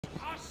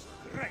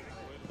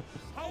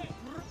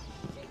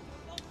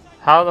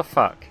How the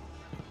fuck?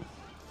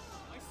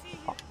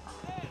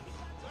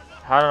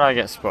 How did I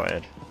get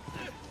spotted?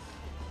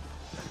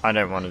 I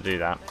don't want to do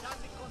that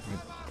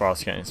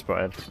whilst getting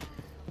spotted.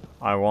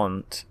 I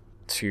want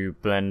to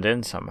blend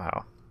in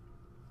somehow.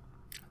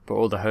 But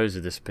all the hoes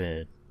have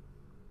disappeared.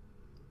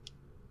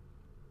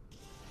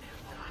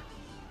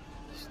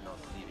 He's not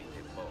leaving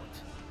the boat.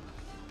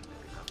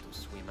 We have to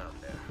swim out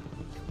there.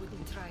 I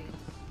wouldn't try it.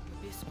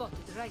 You'll be spotted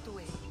right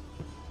away.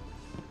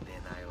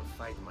 Then I'll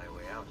fight my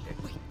way out there.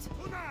 Wait.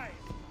 Tonight,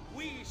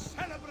 we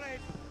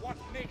celebrate what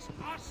makes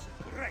us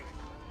great.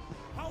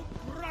 How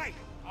bright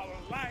our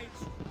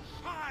lights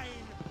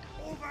shine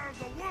over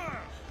the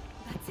world.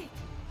 That's it.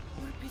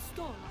 Your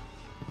pistola.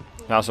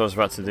 That's what I was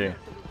about to do.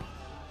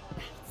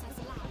 That's as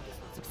loud as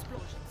those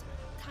explosions.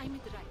 Time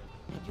it right,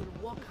 and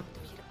you'll walk out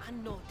of here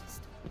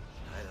unnoticed.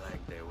 I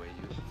like the way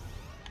you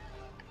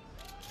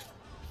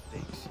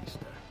think,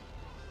 sister.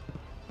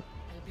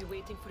 I'll be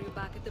waiting for you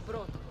back at the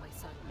brothel, my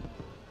son.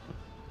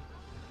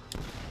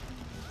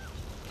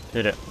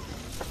 Did it.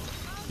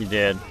 He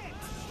did.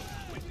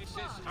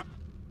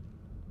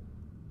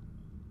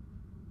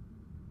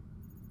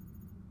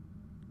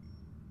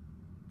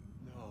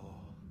 No.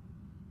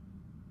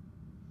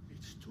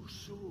 It's too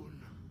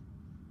soon.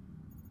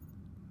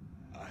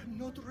 I'm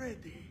not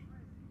ready.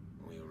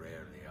 We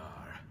rarely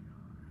are.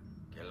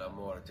 Che la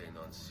morte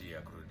non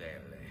sia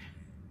crudele.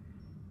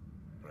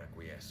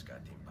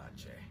 Requiescat in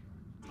pace.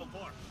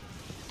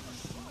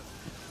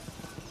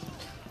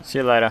 See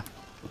you later.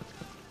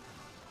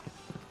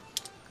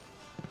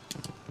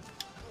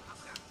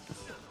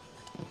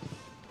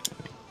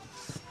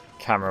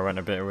 Camera went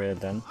a bit weird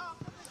then.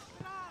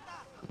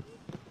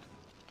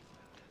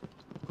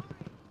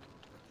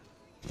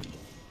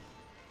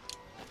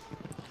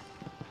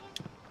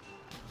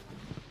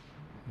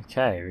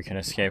 Okay, we can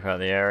escape out of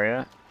the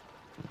area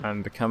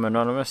and become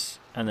anonymous,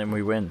 and then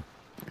we win.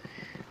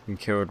 We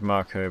killed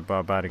Marco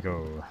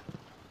Barbarigo.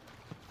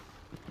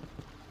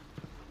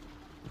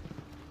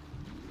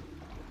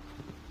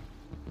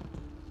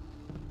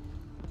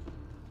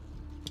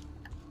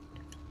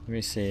 Let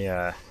me see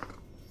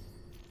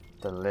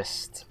the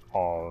list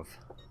of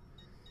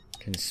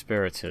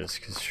conspirators,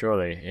 because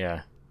surely,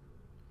 yeah,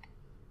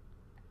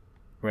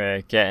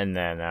 we're getting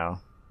there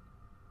now.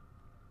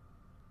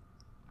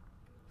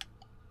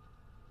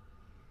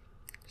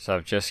 So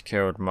I've just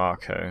killed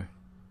Marco.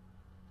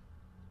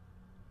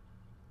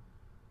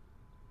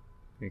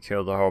 We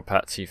killed the whole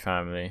Patsy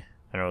family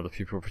and all the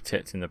people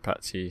protecting the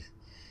Patsy.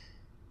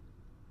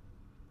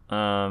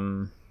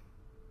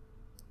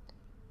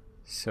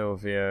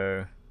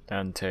 Silvio,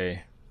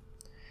 Dante.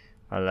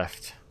 I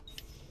left.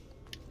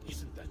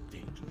 Isn't that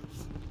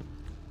dangerous?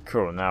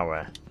 Cool, now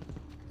where?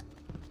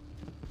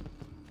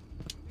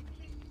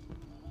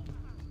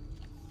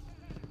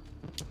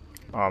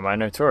 Oh, am I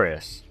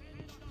notorious?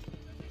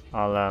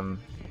 I'll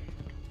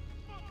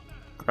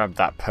grab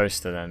that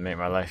poster then, make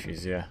my life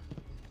easier.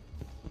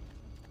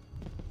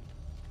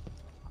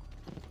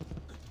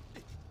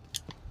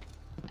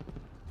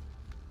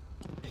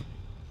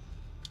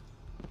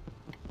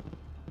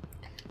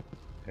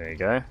 There you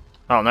go.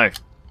 Oh no!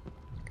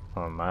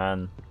 Oh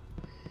man.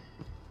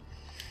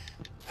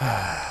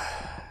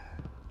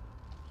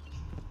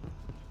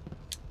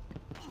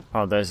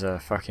 Oh, there's a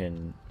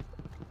fucking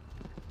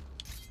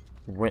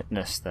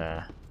witness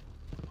there.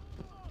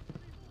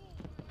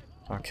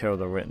 I'll kill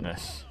the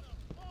witness.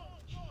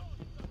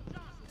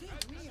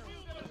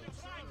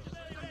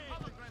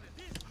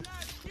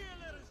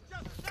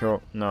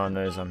 Cool, no one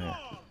knows I'm here.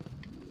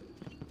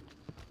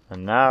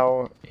 And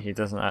now he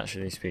doesn't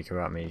actually speak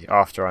about me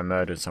after I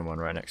murdered someone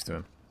right next to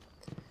him.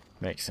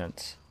 Makes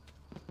sense.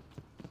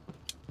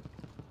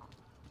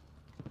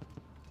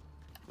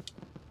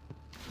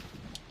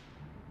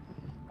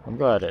 I'm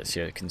glad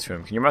Ezio can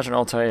swim. Can you imagine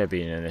Altair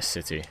being in this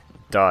city?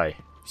 Die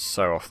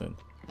so often.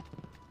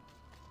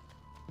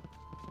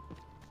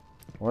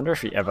 I wonder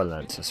if he ever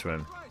learnt to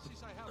swim.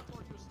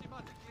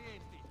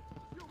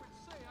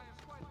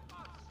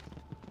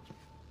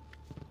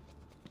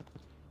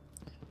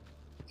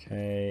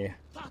 Okay.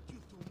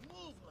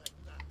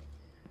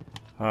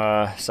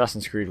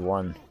 Assassin's Creed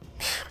 1.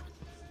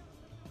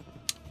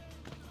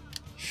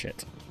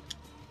 Shit.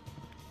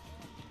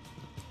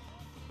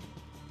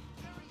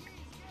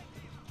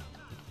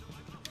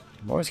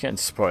 I'm always getting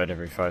spotted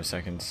every 5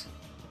 seconds.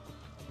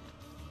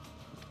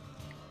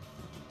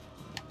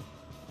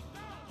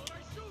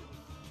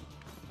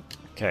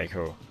 Okay,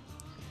 cool.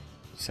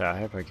 So I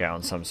hope I get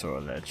on some sort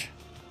of ledge.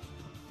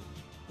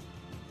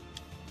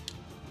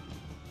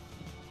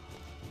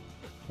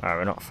 Alright,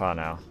 we're not far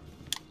now.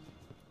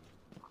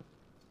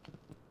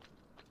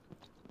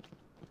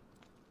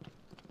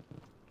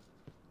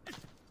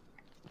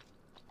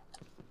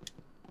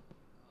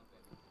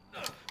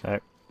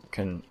 Nope,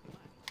 couldn't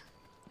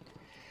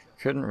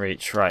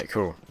reach. Right,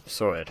 cool.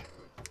 Sorted.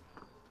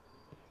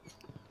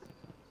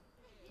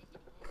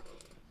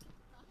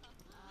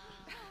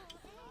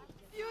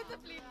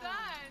 Beautifully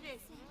done!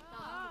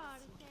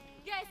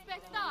 Che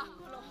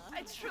spettacolo!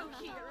 A true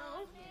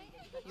hero!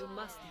 You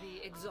must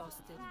be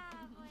exhausted.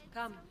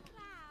 Come,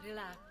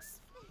 relax.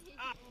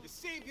 Ah, the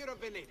savior of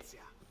Venezia.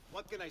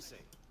 What can I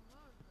say?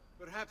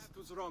 Perhaps it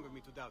was wrong of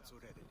me to doubt so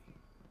readily.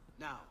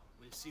 Now,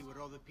 we'll see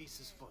where all the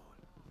pieces fall.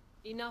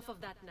 Enough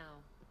of that now.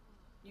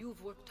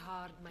 You've worked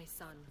hard, my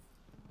son.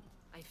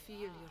 I feel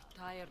your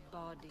tired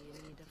body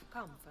in need of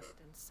comfort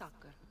and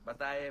succor.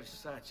 But I have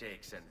such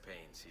aches and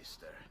pains,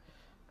 sister.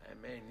 I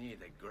may need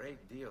a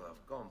great deal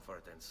of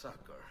comfort and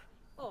succor.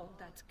 Oh,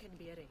 that can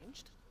be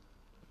arranged.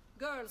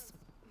 Girls.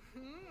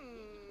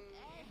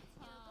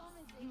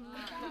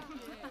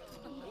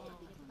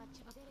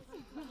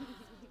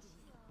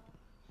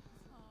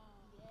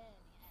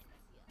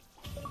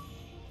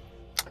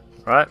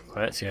 Right, well,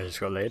 let's see, I just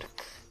got laid.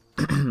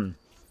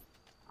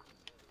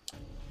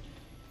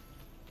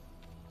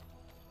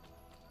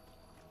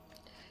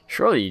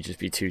 Surely you'd just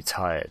be too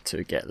tired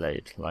to get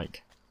laid.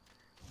 Like,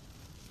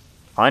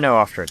 I know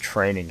after a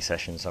training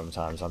session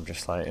sometimes I'm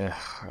just like,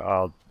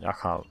 ugh, I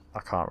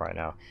can't right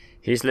now.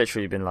 He's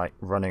literally been like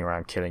running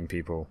around killing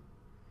people,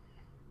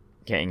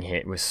 getting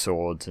hit with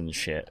swords and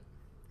shit,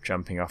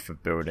 jumping off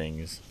of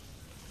buildings.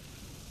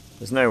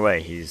 There's no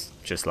way he's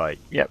just like,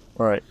 yep,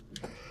 alright.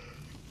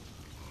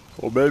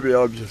 Or maybe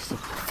I'm just a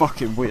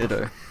fucking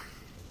weirdo.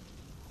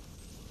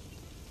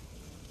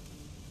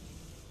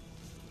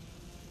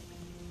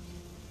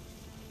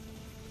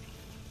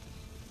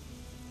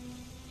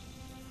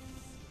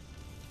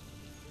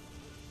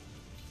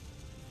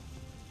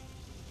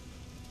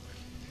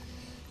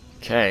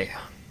 Okay.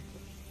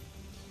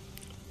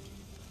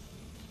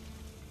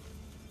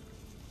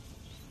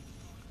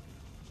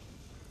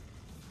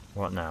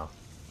 What now?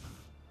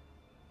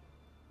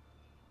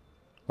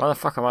 Why the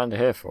fuck am I under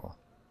here for?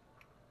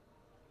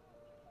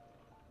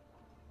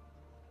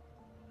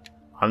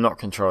 I'm not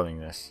controlling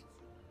this.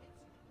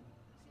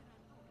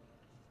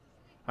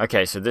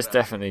 Okay, so this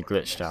definitely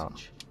glitched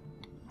out.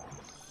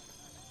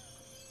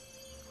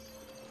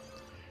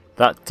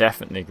 That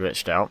definitely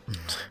glitched out.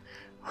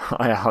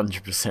 I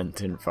 100%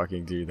 didn't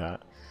fucking do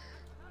that.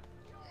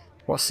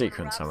 What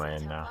sequence am I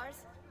in now?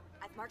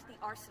 I've marked the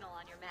arsenal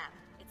on your map.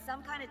 It's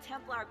some kind of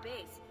Templar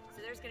base,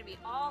 so there's gonna be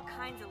all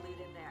kinds of loot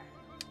in there.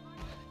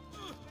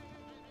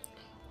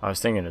 I was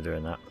thinking of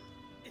doing that.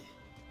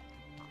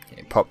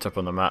 It popped up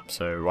on the map,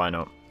 so why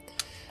not?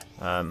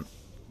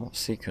 What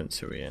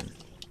sequence are we in?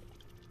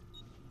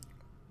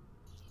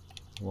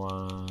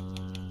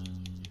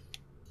 1.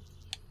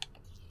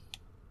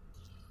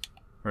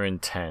 We're in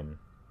 10.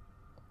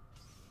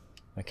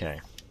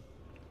 Okay.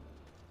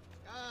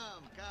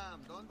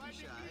 Come, don't be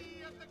shy.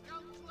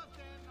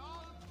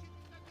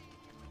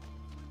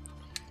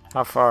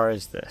 How far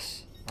is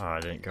this? Oh, I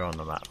didn't go on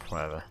the map,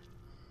 whatever.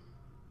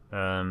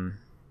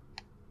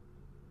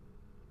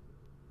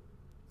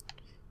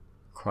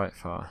 Quite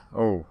far.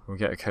 Oh, we'll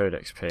get a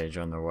codex page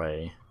on the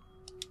way.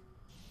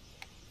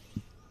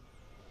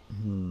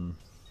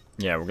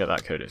 Yeah, we'll get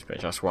that codex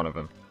page. That's one of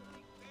them.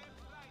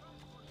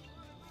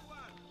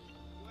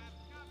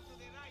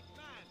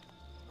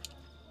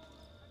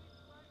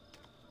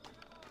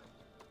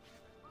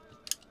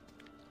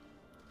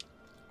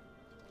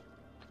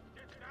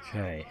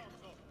 Okay.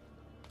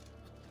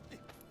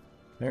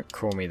 Don't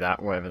call me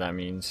that, whatever that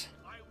means.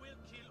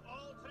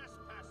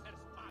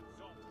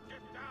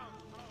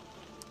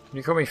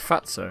 You call me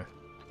Fatso?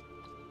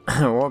 What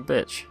a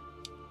bitch.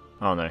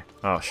 Oh no.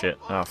 Oh shit.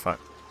 Oh fuck.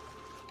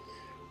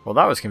 Well,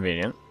 that was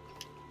convenient.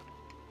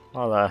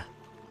 I'll go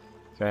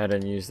ahead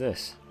and use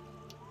this.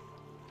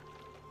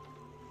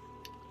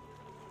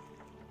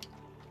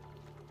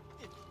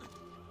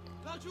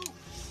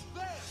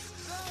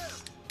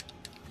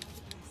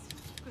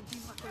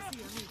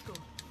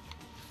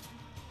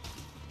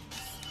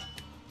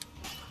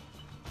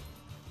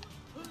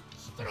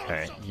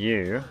 Okay,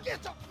 you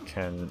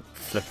can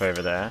flip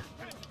over there,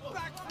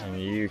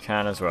 and you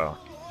can as well,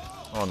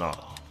 or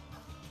not.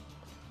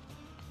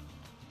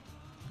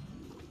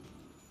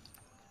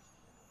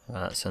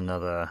 That's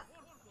another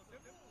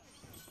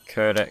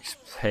codex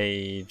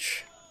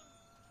page.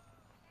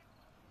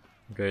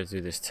 Go do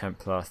this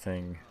Templar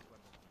thing.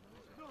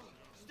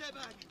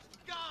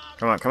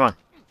 Come on, come on.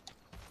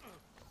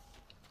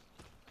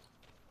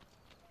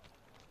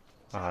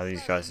 Ah,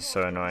 these guys are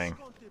so annoying.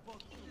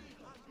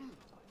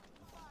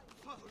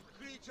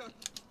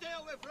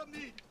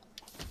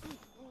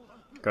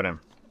 Got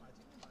him.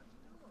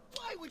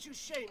 Why would you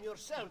shame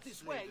yourself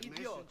this way,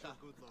 idiota?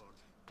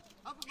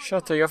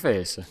 Shut your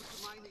face.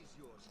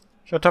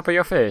 Shut up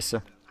your face.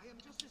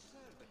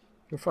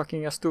 You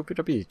fucking a stupid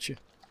bitch.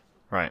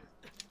 Right.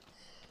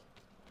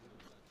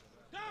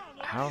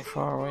 How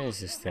far away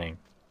is this thing?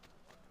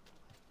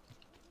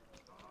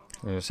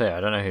 I was gonna say, I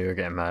don't know who you're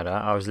getting mad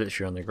at. I was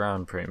literally on the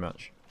ground pretty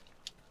much.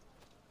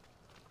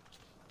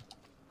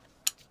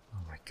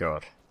 Oh my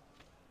god.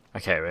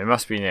 Okay, well, it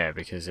must be near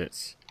because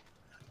it's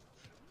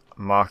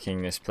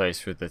marking this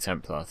place with the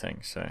Templar thing,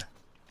 so.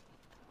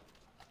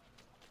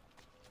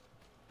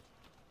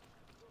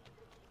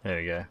 There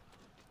we go.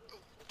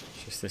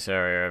 It's just this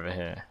area over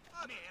here.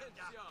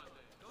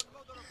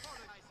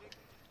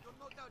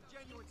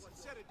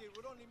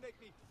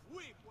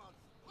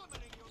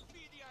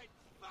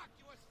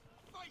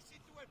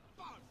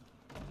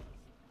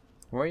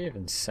 What are you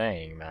even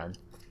saying, man?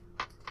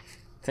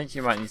 I think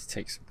you might need to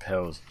take some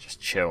pills and just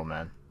chill,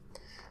 man.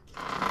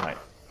 Like,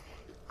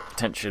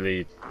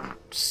 potentially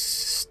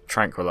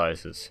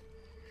tranquilizers,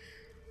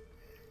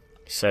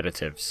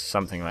 sedatives,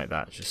 something like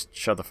that. Just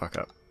shut the fuck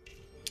up.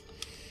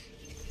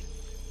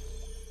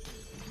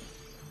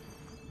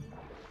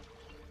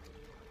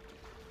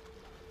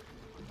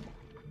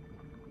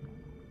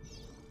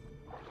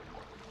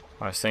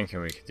 I was thinking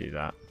we could do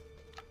that.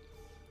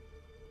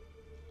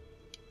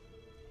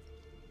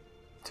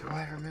 Do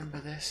I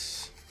remember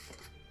this?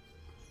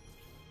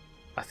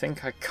 I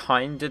think I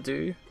kinda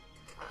do,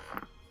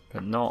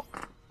 but not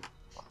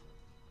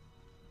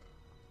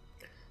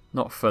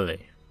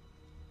fully.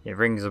 It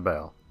rings a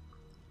bell.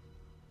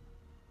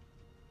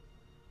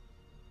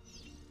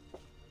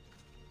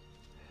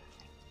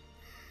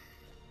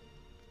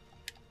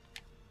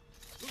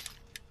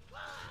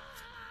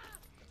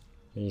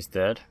 He's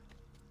dead.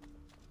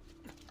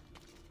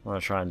 I'm gonna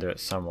try and do it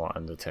somewhat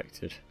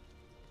undetected,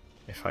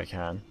 if I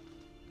can.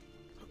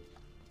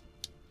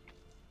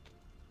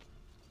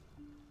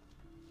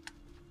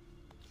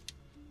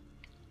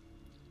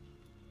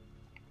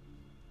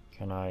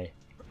 Can I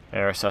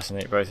air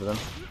assassinate both of them?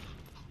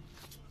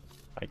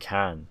 I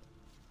can.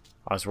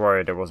 I was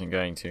worried I wasn't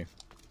going to.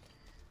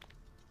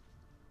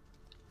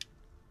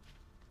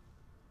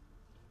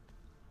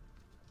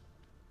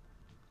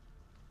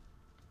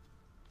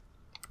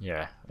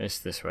 Yeah, it's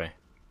this way.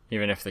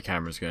 Even if the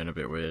camera's going a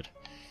bit weird.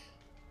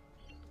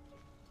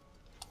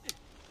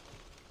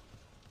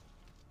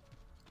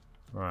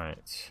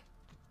 Right.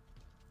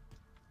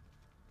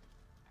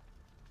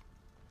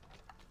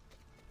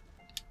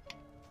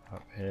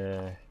 Up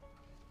here.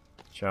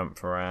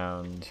 Jump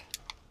around.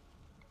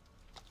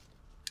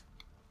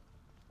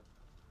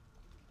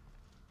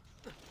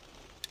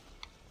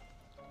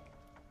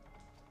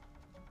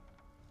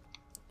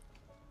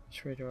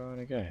 Which way do I want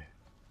to go?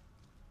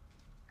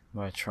 Am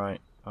I trying?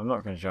 I'm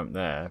not going to jump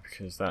there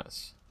because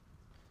that's...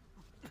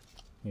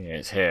 Yeah,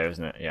 it's here,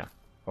 isn't it? Yeah.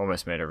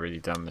 Almost made a really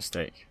dumb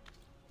mistake.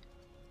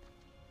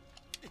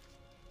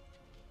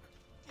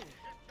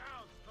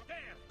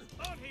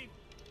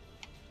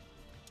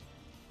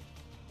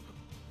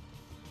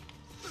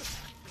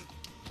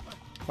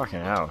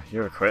 Fucking hell, you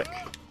were quick.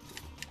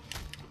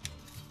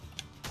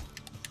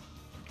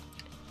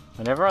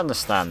 I never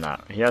understand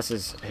that. He has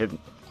his hidden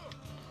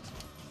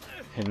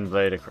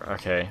blade across.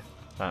 Okay,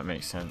 that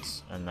makes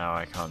sense. And now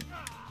I can't.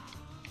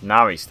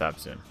 Now he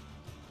stabs him.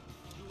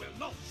 You will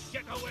not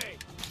get away.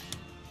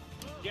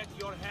 Get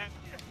your hand.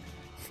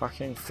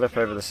 Fucking flip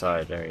over the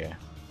side. There we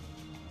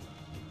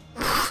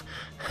go.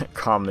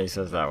 Calmly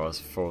says that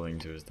whilst falling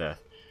to his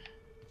death.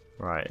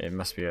 Right, it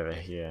must be over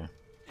here.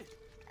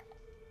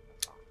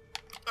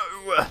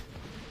 Oh.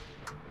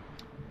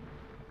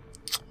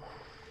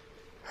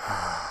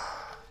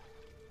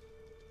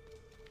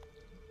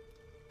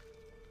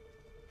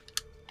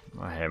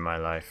 I hate my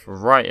life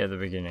right at the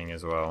beginning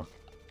as well.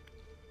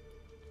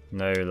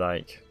 No,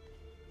 like...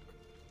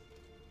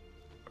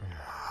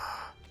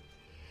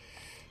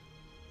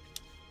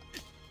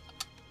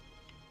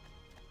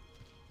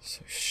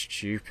 So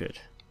stupid.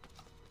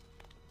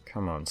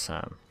 Come on,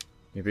 Sam.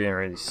 You're being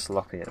really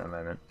sloppy at the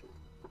moment.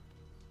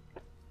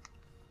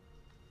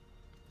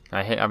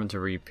 I hate having to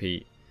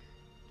repeat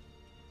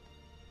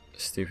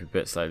stupid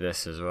bits like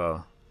this as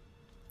well.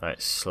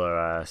 Like slow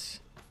ass.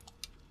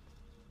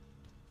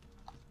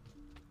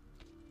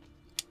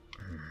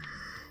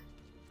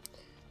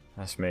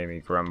 That's made me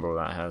grumble,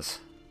 that has.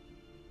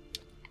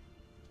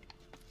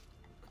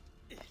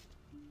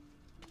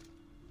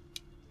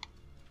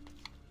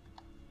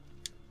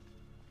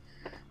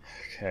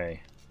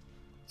 Okay.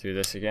 Do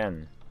this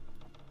again.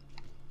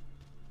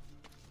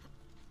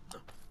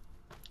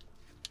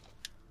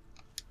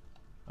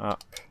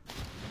 Up.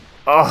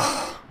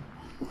 Oh!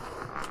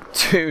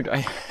 Dude, I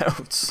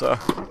held so.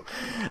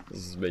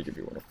 This is making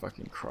me want to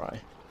fucking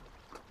cry.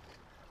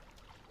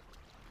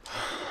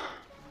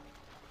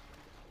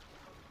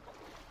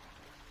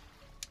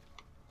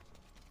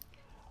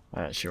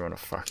 I actually want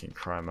to fucking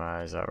cry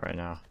my eyes out right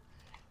now.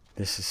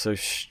 This is so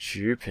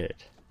stupid.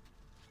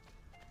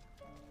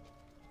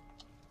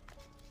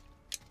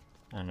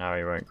 And now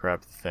he won't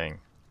grab the thing.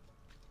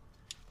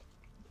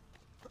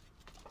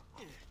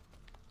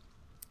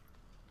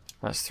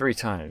 That's 3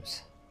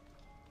 times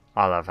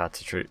I'll have had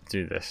to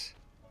do this.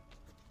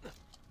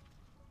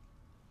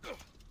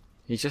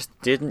 He just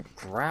didn't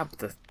grab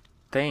the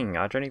thing.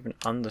 I don't even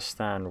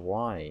understand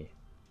why. It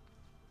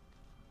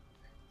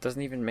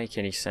doesn't even make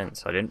any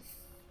sense. I didn't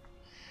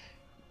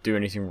do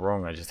anything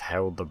wrong. I just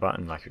held the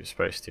button like it was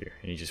supposed to.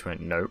 And he just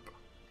went, nope.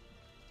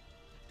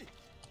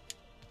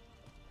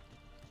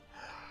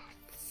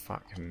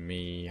 Fuck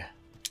me.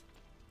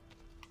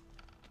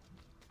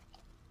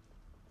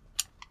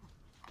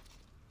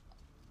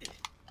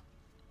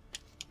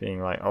 Being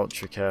like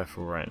ultra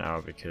careful right now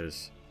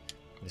because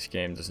this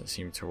game doesn't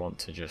seem to want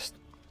to just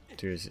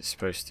do as it's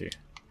supposed to.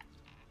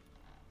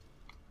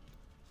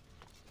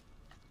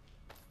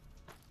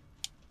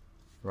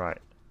 Right.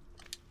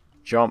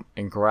 Jump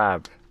and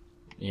grab.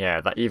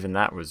 Yeah, that even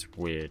that was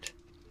weird.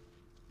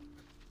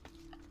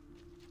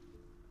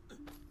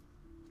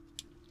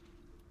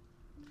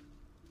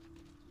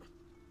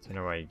 Don't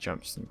know why he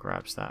jumps and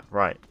grabs that.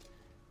 Right.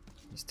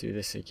 Let's do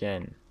this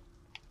again.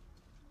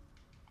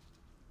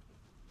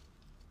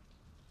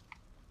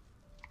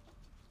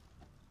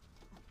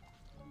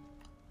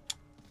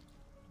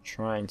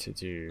 Trying to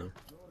do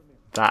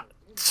that.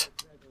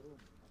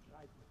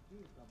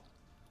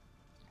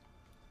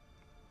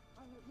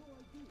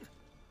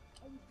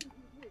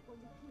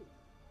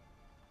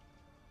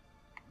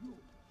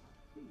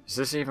 Is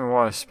this even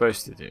what I was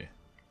supposed to do?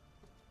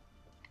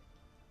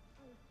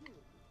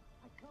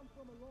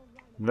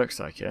 Looks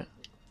like it.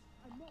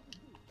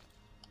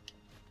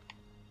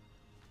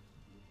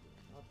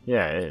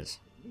 Yeah, it is.